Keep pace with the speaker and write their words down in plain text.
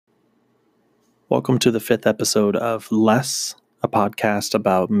Welcome to the fifth episode of Less, a podcast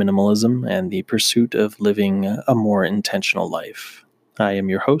about minimalism and the pursuit of living a more intentional life. I am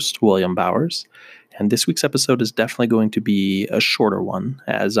your host, William Bowers, and this week's episode is definitely going to be a shorter one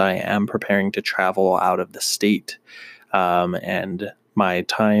as I am preparing to travel out of the state. And my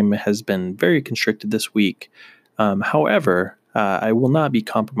time has been very constricted this week. However, I will not be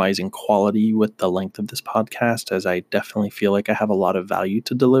compromising quality with the length of this podcast, as I definitely feel like I have a lot of value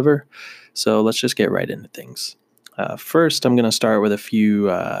to deliver. So let's just get right into things. First, I'm going to start with a few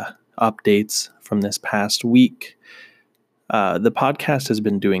updates from this past week. The podcast has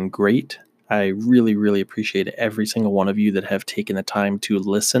been doing great. I really, really appreciate every single one of you that have taken the time to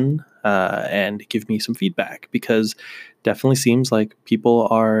listen and give me some feedback, because definitely seems like people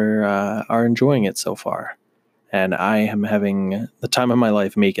are enjoying it so far. And I am having the time of my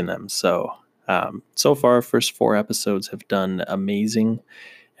life making them. So far, first 4 episodes have done amazing,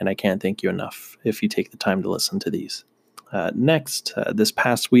 and I can't thank you enough if you take the time to listen to these. Next, this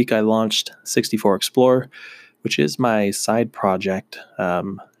past week, I launched 64 Explore, which is my side project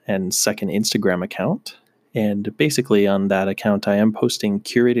and second Instagram account. And basically on that account, I am posting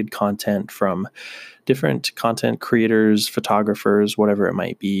curated content from different content creators, photographers, whatever it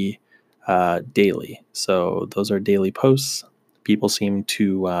might be, daily. So those are daily posts. People seem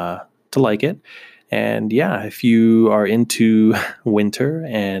to like it. And yeah, if you are into winter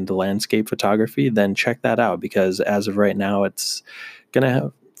and landscape photography, then check that out, because as of right now, it's going to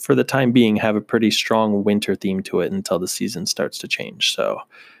have, for the time being, have a pretty strong winter theme to it until the season starts to change. So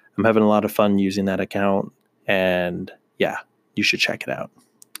I'm having a lot of fun using that account, and yeah, you should check it out.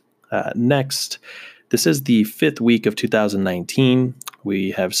 Next, this is the 5th week of 2019.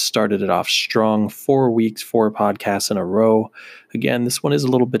 We have started it off strong, 4 weeks, 4 podcasts in a row. Again, this one is a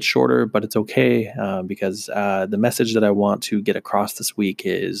little bit shorter, but it's okay because the message that I want to get across this week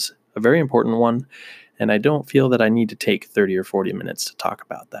is a very important one, and I don't feel that I need to take 30 or 40 minutes to talk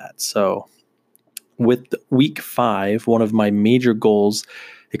about that. So with week 5, one of my major goals,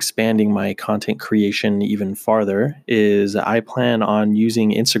 expanding my content creation even farther, is I plan on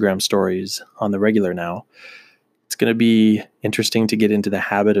using Instagram stories on the regular now. It's going to be interesting to get into the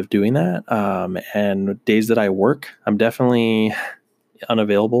habit of doing that. And days that I work, I'm definitely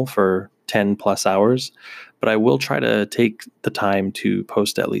unavailable for 10 plus hours, but I will try to take the time to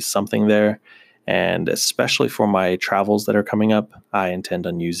post at least something there. And especially for my travels that are coming up, I intend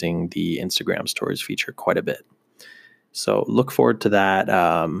on using the Instagram stories feature quite a bit. So look forward to that.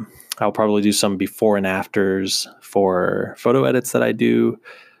 I'll probably do some before and afters for photo edits that I do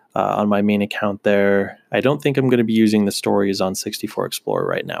on my main account there. I don't think I'm going to be using the stories on 64 Explorer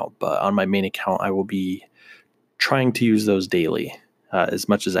right now, but on my main account, I will be trying to use those daily as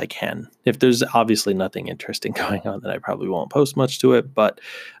much as I can. If there's obviously nothing interesting going on, then I probably won't post much to it, but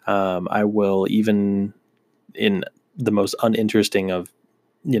I will, even in the most uninteresting of,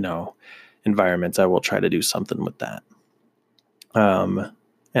 environments, I will try to do something with that.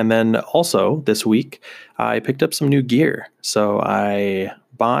 And then also this week, I picked up some new gear. So I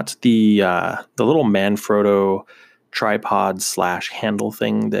bought the little Manfrotto tripod / handle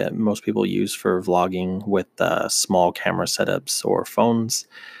thing that most people use for vlogging with small camera setups or phones.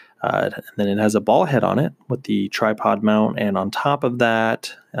 And then it has a ball head on it with the tripod mount. And on top of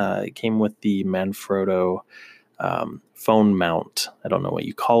that, it came with the Manfrotto phone mount. I don't know what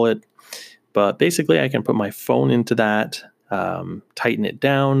you call it, but basically I can put my phone into that, tighten it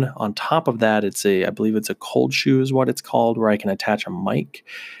down. On top of that, I believe it's a cold shoe is what it's called, where I can attach a mic.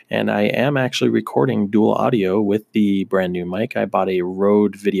 And I am actually recording dual audio with the brand new mic. I bought a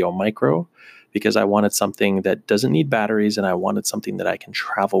Rode Video Micro because I wanted something that doesn't need batteries, and I wanted something that I can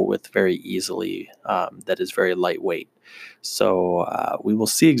travel with very easily, that is very lightweight. So we will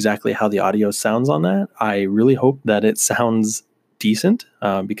see exactly how the audio sounds on that. I really hope that it sounds decent,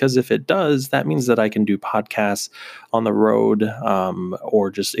 because if it does, that means that I can do podcasts on the road, or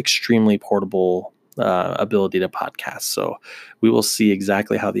just extremely portable ability to podcast. So we will see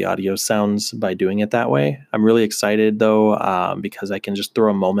exactly how the audio sounds by doing it that way. I'm really excited though, because I can just throw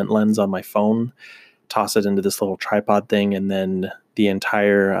a moment lens on my phone, toss it into this little tripod thing, and then the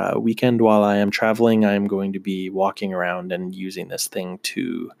entire weekend while I am traveling, I am going to be walking around and using this thing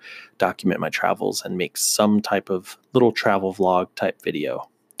to document my travels and make some type of little travel vlog type video.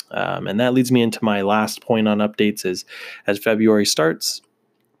 And that leads me into my last point on updates is, as February starts,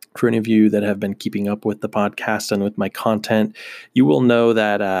 for any of you that have been keeping up with the podcast and with my content, you will know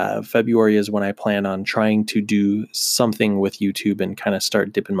that February is when I plan on trying to do something with YouTube and kind of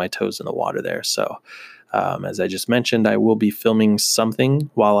start dipping my toes in the water there. So as I just mentioned, I will be filming something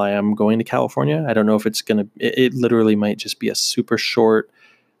while I am going to California. I don't know if it's going to, it literally might just be a super short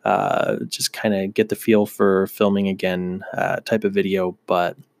just kind of get the feel for filming again type of video,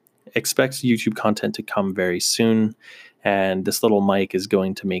 but expect YouTube content to come very soon. And this little mic is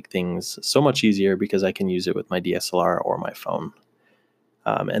going to make things so much easier because I can use it with my DSLR or my phone.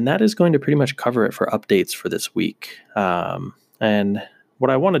 And that is going to pretty much cover it for updates for this week. And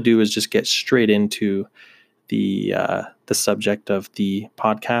what I want to do is just get straight into the subject of the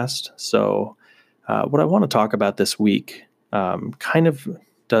podcast. So what I want to talk about this week kind of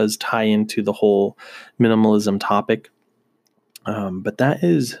does tie into the whole minimalism topic. But that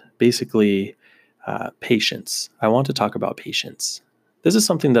is basically patience. I want to talk about patience. This is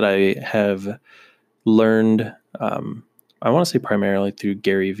something that I have learned, I want to say primarily through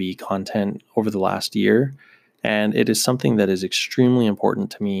Gary Vee content over the last year. And it is something that is extremely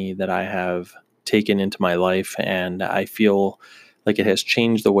important to me that I have taken into my life. And I feel like it has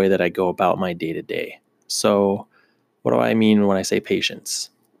changed the way that I go about my day to day. So what do I mean when I say patience?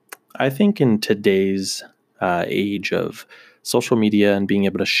 I think in today's age of social media and being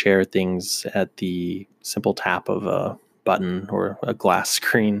able to share things at the simple tap of a button or a glass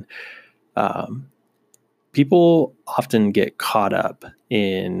screen, people often get caught up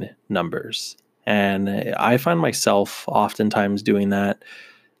in numbers. And I find myself oftentimes doing that.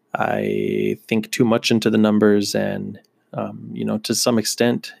 I think too much into the numbers, and to some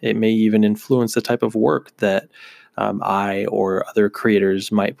extent, it may even influence the type of work that I or other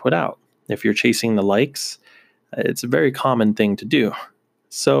creators might put out. If you're chasing the likes, it's a very common thing to do.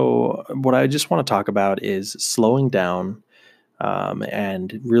 So what I just want to talk about is slowing down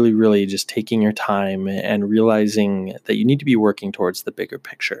and really, really just taking your time and realizing that you need to be working towards the bigger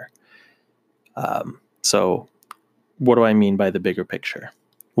picture. So what do I mean by the bigger picture?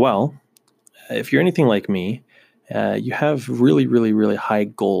 Well, if you're anything like me, you have really, really, really high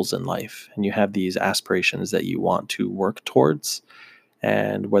goals in life, and you have these aspirations that you want to work towards.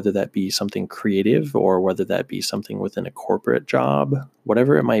 And whether that be something creative or whether that be something within a corporate job,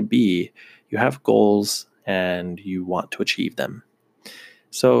 whatever it might be, you have goals and you want to achieve them.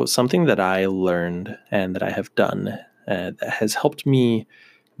 So something that I learned and that I have done that has helped me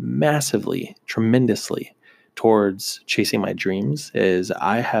massively, tremendously towards chasing my dreams is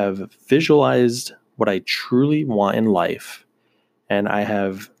I have visualized what I truly want in life, and I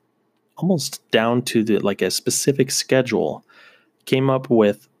have almost down to a specific schedule came up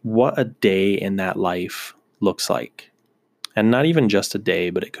with what a day in that life looks like. And not even just a day,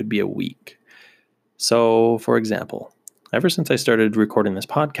 but it could be a week. So, for example, ever since I started recording this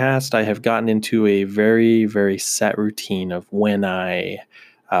podcast, I have gotten into a very, very set routine of when I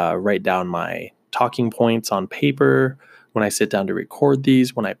write down my talking points on paper, when I sit down to record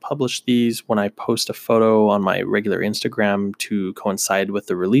these, when I publish these, when I post a photo on my regular Instagram to coincide with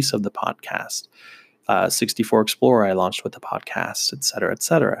the release of the podcast. 64 Explorer I launched with the podcast, et cetera, et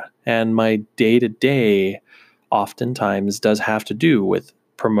cetera. And my day-to-day oftentimes does have to do with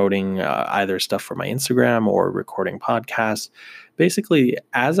promoting either stuff for my Instagram or recording podcasts. Basically,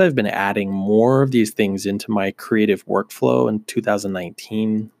 as I've been adding more of these things into my creative workflow in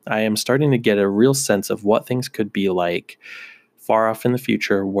 2019, I am starting to get a real sense of what things could be like far off in the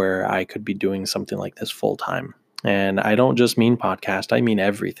future where I could be doing something like this full time. And I don't just mean podcast, I mean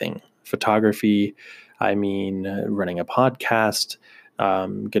everything. Photography, I mean running a podcast,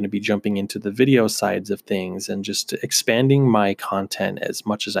 going to be jumping into the video sides of things and just expanding my content as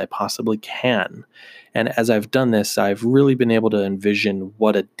much as I possibly can. And as I've done this, I've really been able to envision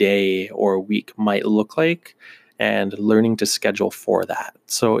what a day or a week might look like and learning to schedule for that.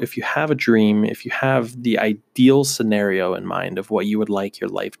 So if you have a dream, if you have the ideal scenario in mind of what you would like your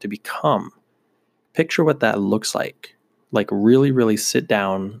life to become, picture what that looks like. Like really, really sit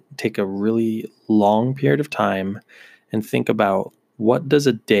down, take a really long period of time and think about what does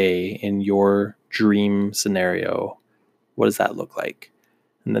a day in your dream scenario, what does that look like?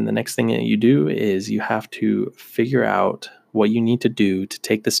 And then the next thing that you do is you have to figure out what you need to do to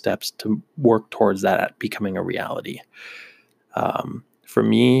take the steps to work towards that becoming a reality. For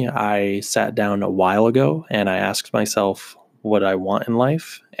me, I sat down a while ago and I asked myself what I want in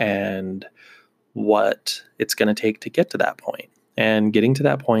life and what it's going to take to get to that point. And getting to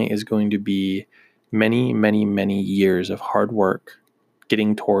that point is going to be many, many, many years of hard work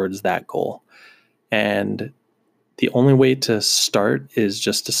getting towards that goal. And the only way to start is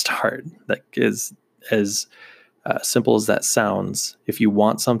just to start. That is as simple as that sounds. If you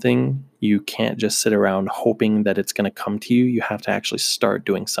want something, you can't just sit around hoping that it's going to come to you. You have to actually start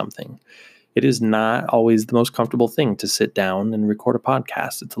doing something. It is not always the most comfortable thing to sit down and record a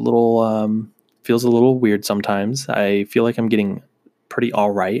podcast. It's a little feels a little weird sometimes. I feel like I'm getting pretty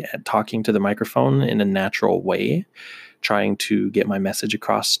all right at talking to the microphone in a natural way. trying to get my message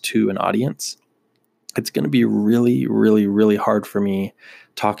across to an audience. It's going to be really, really, really hard for me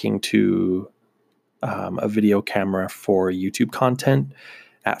talking to a video camera for YouTube content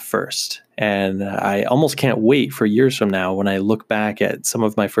at first. And I almost can't wait for years from now when I look back at some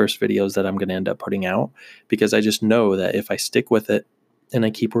of my first videos that I'm going to end up putting out, because I just know that if I stick with it and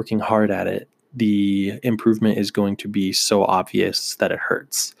I keep working hard at it, the improvement is going to be so obvious that it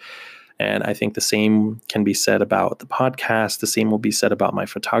hurts. And I think the same can be said about the podcast. The same will be said about my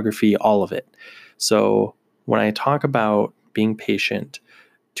photography, all of it. So when I talk about being patient,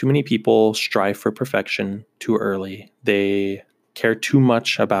 too many people strive for perfection too early. They care too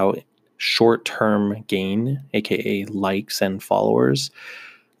much about short-term gain, aka likes and followers.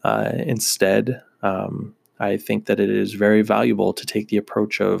 Instead, I think that it is very valuable to take the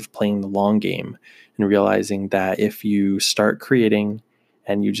approach of playing the long game and realizing that if you start creating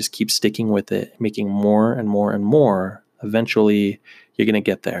and you just keep sticking with it, making more and more and more, eventually you're going to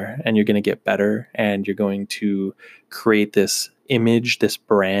get there and you're going to get better and you're going to create this image, this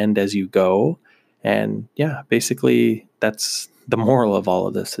brand as you go. And yeah, basically that's the moral of all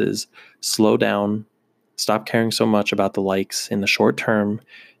of this is slow down, stop caring so much about the likes in the short term,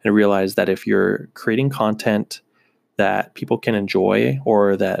 and realize that if you're creating content that people can enjoy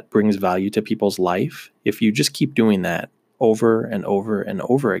or that brings value to people's life, if you just keep doing that over and over and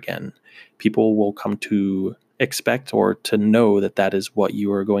over again, people will come to expect or to know that that is what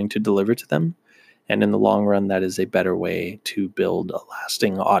you are going to deliver to them. And in the long run, that is a better way to build a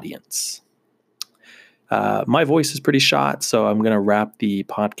lasting audience. My voice is pretty shot, so I'm going to wrap the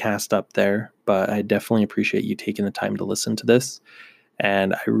podcast up there, but I definitely appreciate you taking the time to listen to this.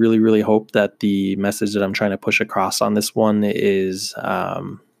 And I really, really hope that the message that I'm trying to push across on this one is,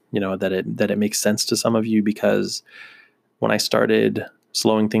 that it makes sense to some of you, because when I started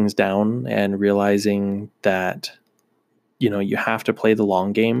slowing things down and realizing that, you have to play the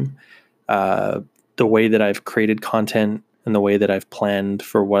long game, the way that I've created content and the way that I've planned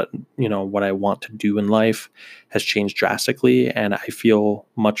for what I want to do in life has changed drastically, and I feel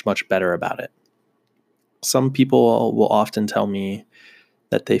much, much better about it. Some people will often tell me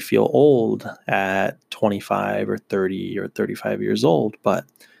that they feel old at 25 or 30 or 35 years old, but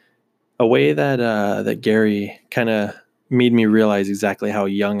a way that Gary kind of made me realize exactly how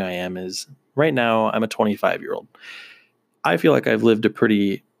young I am is right now I'm a 25-year-old. I feel like I've lived a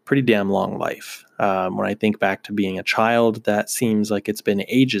pretty damn long life. When I think back to being a child, that seems like it's been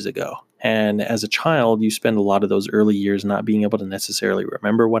ages ago. And as a child, you spend a lot of those early years not being able to necessarily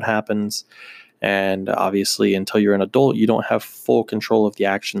remember what happens. And obviously, until you're an adult, you don't have full control of the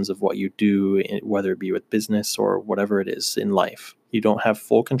actions of what you do, whether it be with business or whatever it is in life. You don't have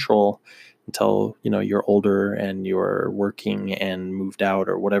full control until, you're older and you're working and moved out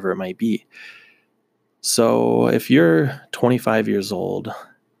or whatever it might be. So if you're 25 years old,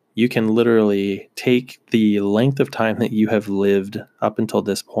 you can literally take the length of time that you have lived up until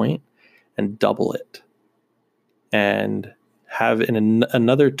this point and double it and have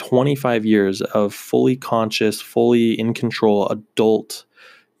another 25 years of fully conscious, fully in control adult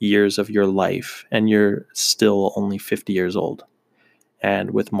years of your life, and you're still only 50 years old.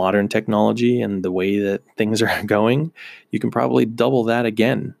 And with modern technology and the way that things are going, you can probably double that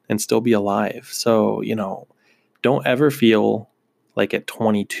again and still be alive. So, don't ever feel like at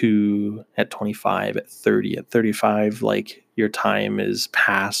 22, at 25, at 30, at 35, like your time is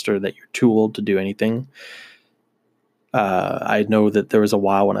past or that you're too old to do anything. I know that there was a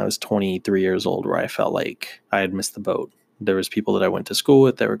while when I was 23 years old where I felt like I had missed the boat. There was people that I went to school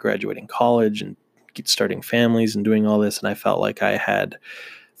with that were graduating college and starting families and doing all this, and I felt like I had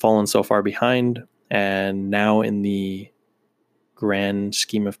fallen so far behind. And now in the grand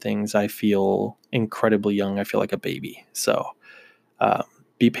scheme of things, I feel incredibly young. I feel like a baby. So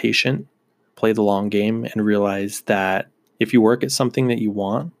be patient, play the long game, and realize that if you work at something that you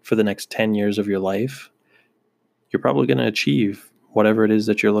want for the next 10 years of your life, you're probably going to achieve whatever it is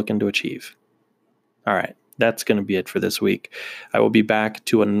that you're looking to achieve. All right. That's going to be it for this week. I will be back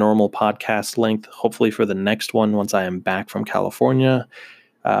to a normal podcast length, hopefully for the next one once I am back from California.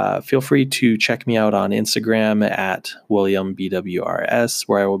 Feel free to check me out on Instagram at WilliamBWRS,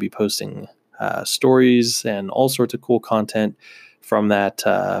 where I will be posting stories and all sorts of cool content from that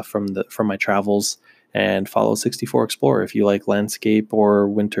from my travels. And follow 64 Explorer if you like landscape or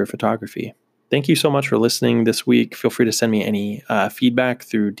winter photography. Thank you so much for listening this week. Feel free to send me any feedback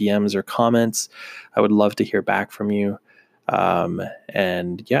through DMs or comments. I would love to hear back from you.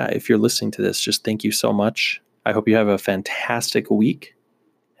 And yeah, if you're listening to this, just thank you so much. I hope you have a fantastic week,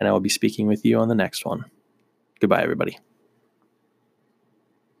 and I will be speaking with you on the next one. Goodbye, everybody.